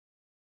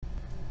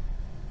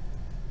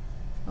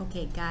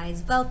Okay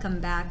guys, welcome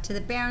back to the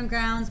Barren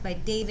Grounds by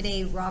David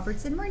A.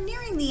 Robertson. We're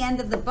nearing the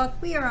end of the book.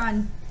 We are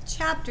on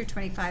chapter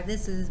 25.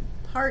 This is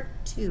part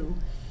 2.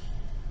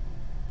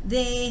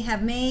 They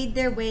have made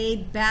their way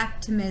back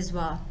to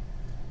Mizwa,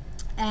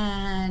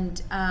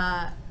 and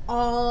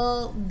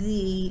all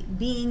the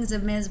beings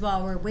of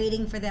Mizwa were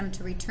waiting for them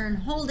to return,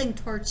 holding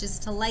torches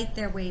to light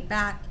their way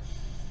back.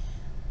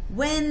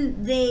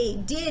 When they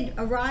did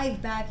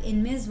arrive back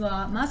in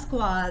Mizwa,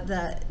 Muskwa,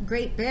 the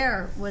great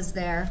bear, was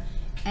there.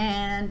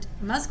 And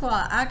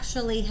Muskwa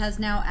actually has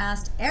now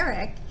asked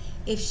Eric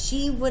if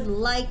she would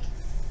like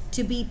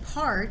to be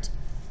part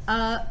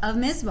of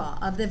Mizwa,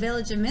 of the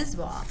village of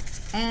Mizwa.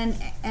 And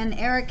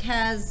Eric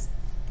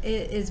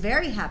is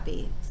very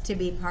happy to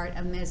be part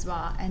of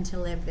Mizwa and to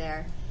live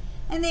there.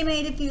 And they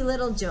made a few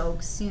little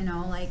jokes, you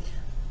know, like,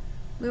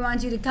 we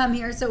want you to come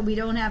here so we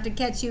don't have to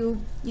catch you,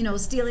 you know,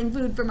 stealing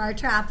food from our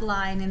trap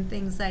line and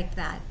things like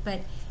that. But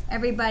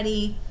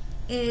everybody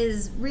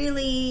is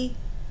really,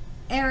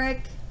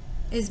 Eric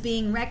is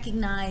being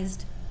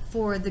recognized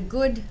for the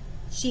good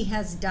she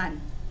has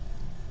done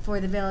for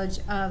the village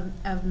of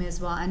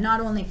Mizwa, and not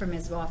only for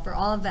Mizwa, for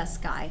all of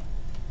Veskai.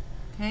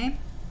 Okay?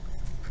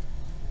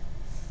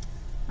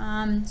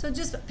 So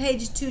just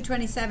page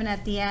 227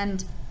 at the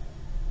end.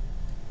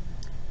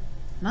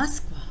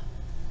 Muskwa.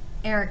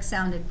 Eric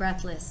sounded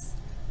breathless,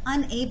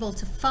 unable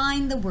to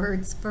find the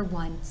words for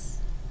once.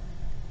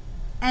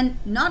 And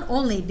not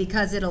only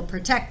because it'll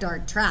protect our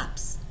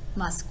traps,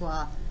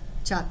 Muskwa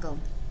chuckled.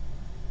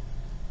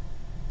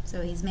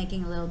 So he's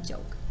making a little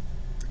joke.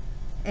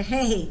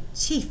 Hey,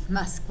 Chief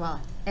Muskwa,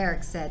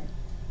 Eric said.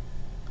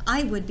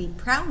 I would be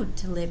proud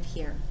to live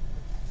here.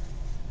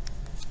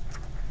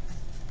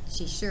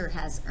 She sure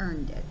has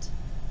earned it.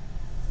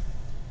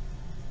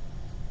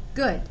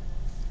 Good.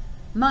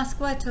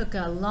 Muskwa took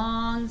a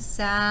long,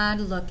 sad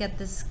look at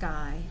the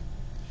sky,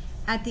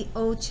 at the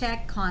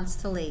Ochek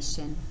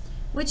constellation,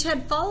 which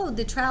had followed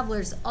the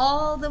travelers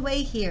all the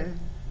way here.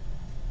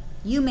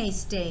 You may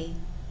stay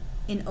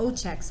in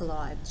Ochek's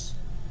lodge.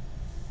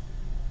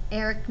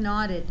 Eric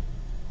nodded,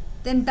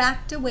 then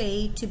backed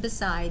away to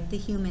beside the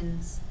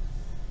humans.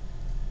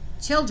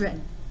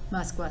 Children,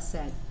 Muskwa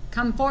said,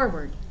 come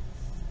forward.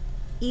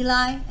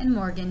 Eli and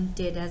Morgan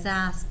did as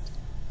asked.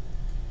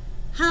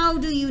 How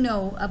do you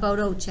know about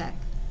Ochek?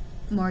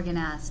 Morgan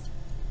asked.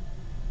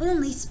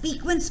 Only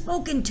speak when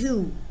spoken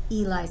to,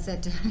 Eli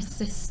said to her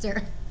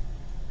sister.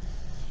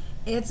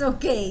 It's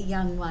okay,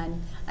 young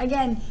one.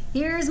 Again,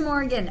 here's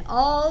Morgan,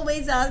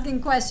 always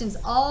asking questions,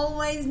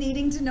 always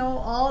needing to know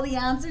all the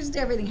answers to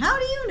everything. How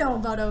do you know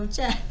about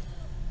Ochek?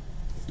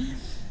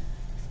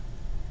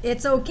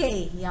 It's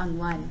okay, young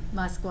one,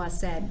 Muskwa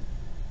said.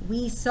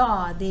 We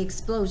saw the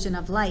explosion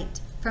of light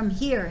from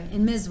here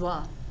in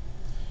Mizwa,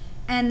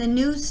 and the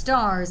new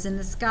stars in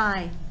the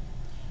sky.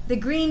 The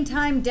green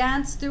time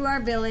danced through our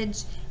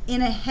village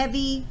in a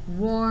heavy,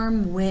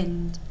 warm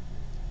wind.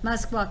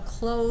 Muskwa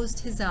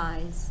closed his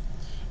eyes,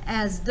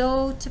 as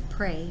though to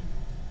pray.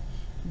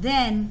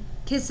 Then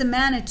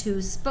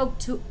Kisamanitu spoke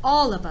to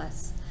all of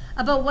us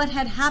about what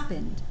had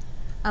happened,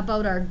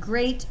 about our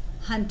great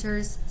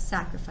hunter's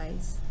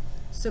sacrifice.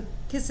 So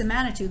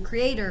Kisamanitu,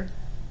 Creator,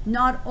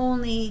 not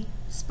only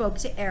spoke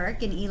to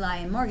Eric and Eli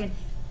and Morgan,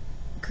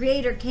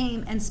 Creator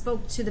came and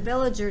spoke to the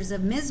villagers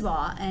of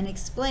Mizwa and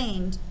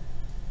explained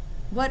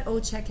what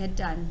Ochek had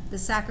done, the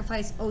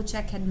sacrifice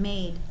Ochek had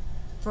made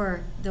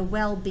for the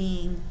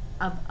well-being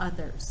of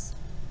others.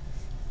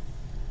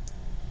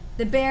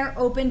 The bear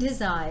opened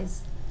his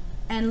eyes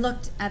and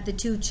looked at the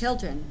two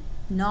children,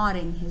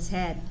 nodding his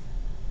head.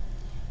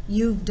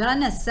 You've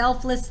done a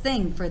selfless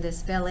thing for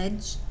this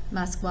village,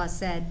 Muskwa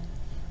said.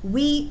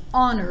 We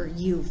honor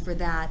you for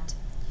that.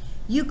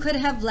 You could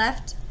have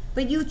left,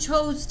 but you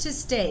chose to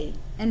stay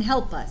and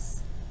help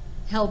us.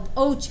 Help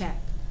Ochek.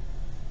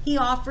 He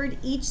offered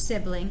each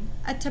sibling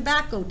a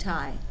tobacco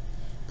tie,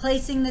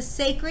 placing the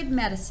sacred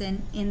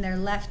medicine in their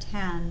left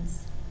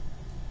hands.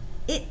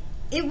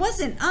 It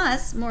wasn't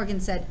us, Morgan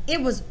said.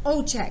 It was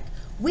Ochek.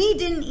 We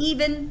didn't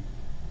even...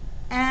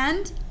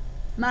 And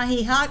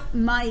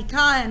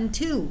Mahikaan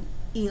too,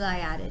 Eli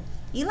added.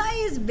 Eli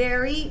is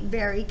very,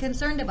 very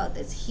concerned about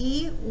this.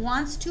 He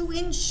wants to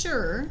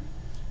ensure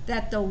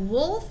that the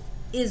wolf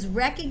is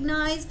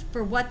recognized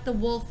for what the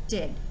wolf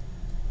did.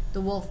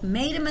 The wolf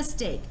made a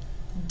mistake,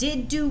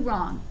 did do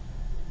wrong,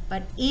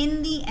 but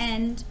in the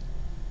end,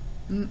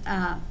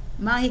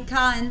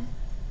 Mahikaan,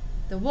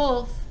 the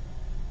wolf,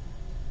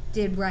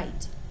 did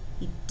right.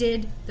 He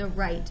did the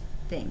right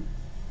thing.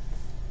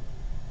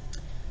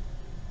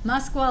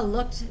 Muskwa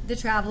looked the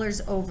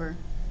travelers over,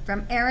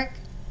 from Eric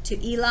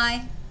to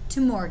Eli to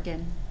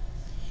Morgan.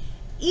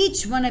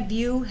 Each one of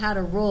you had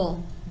a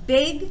role,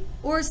 big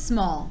or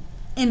small,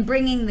 in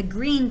bringing the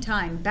green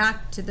time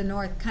back to the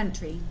North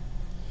Country.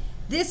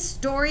 This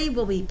story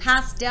will be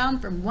passed down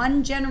from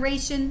one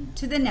generation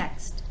to the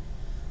next.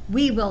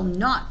 We will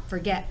not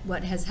forget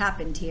what has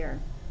happened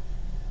here.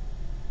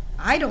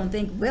 I don't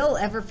think we'll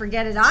ever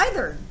forget it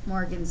either,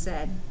 Morgan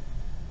said.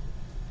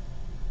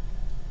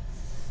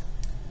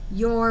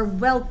 You're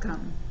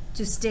welcome,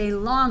 to stay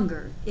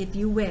longer if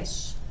you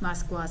wish,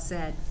 Musqua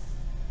said.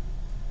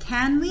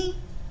 Can we?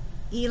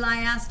 Eli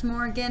asked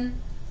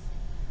Morgan.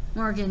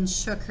 Morgan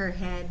shook her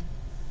head.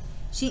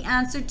 She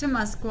answered to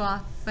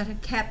Musqua, but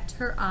had kept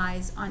her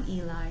eyes on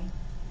Eli.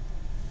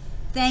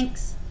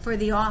 Thanks for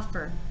the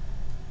offer,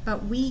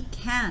 but we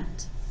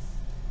can't.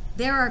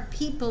 There are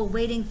people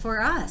waiting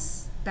for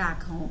us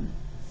back home.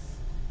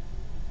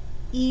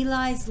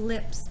 Eli's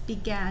lips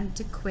began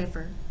to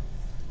quiver.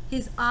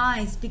 His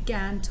eyes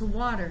began to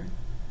water,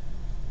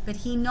 but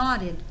he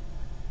nodded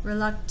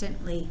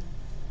reluctantly.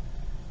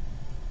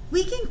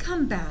 We can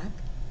come back,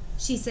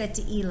 she said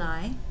to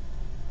Eli.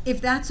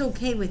 If that's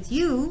okay with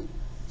you,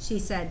 she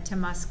said to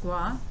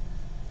Musqua.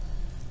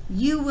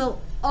 You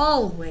will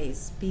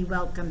always be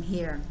welcome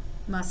here,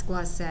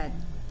 Musqua said.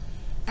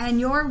 And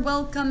you're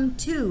welcome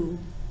too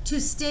to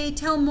stay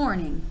till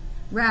morning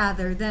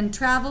rather than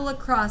travel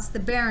across the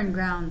Barren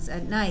Grounds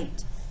at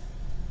night.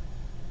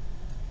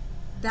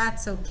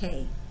 That's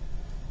okay,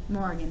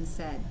 Morgan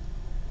said.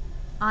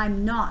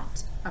 I'm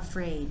not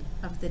afraid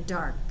of the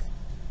dark.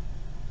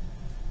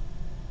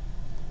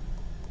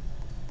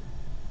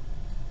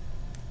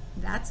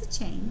 That's a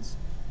change.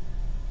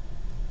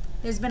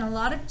 There's been a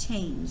lot of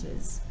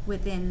changes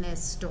within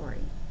this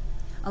story.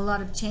 A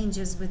lot of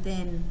changes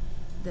within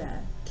the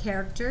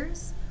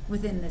characters,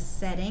 within the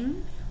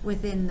setting,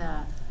 within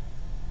the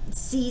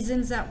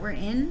seasons that we're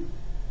in.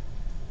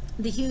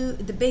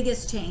 The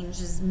biggest change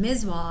is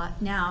Mizwa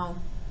now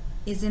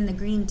is in the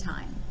green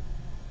time.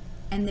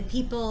 And the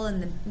people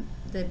and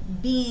the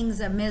beings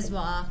of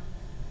Mizwa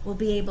will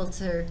be able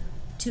to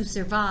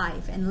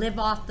survive and live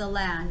off the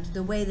land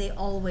the way they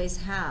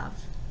always have,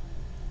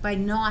 by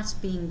not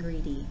being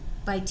greedy,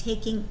 by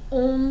taking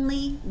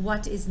only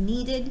what is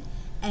needed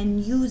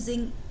and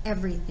using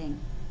everything.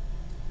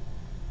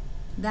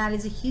 That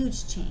is a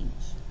huge change.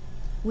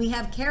 We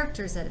have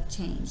characters that have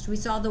changed. We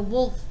saw the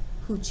wolf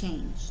who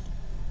changed.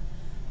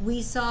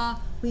 We've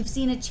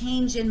seen a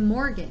change in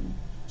Morgan.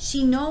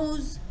 She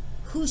knows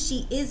who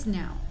she is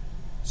now.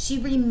 She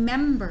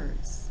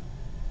remembers.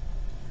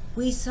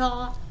 We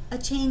saw a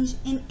change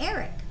in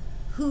Eric,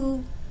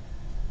 who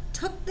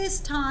took this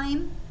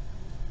time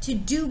to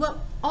do what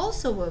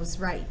also was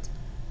right,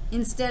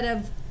 instead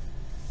of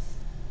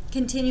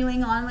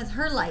continuing on with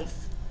her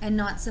life and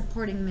not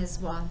supporting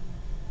Mizwa.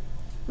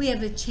 We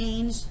have a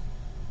change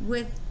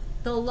with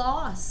the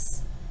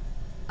loss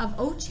of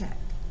Ochek.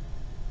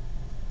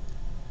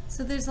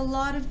 So there's a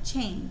lot of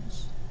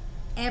change.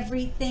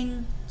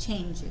 Everything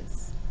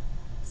changes.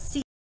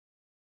 See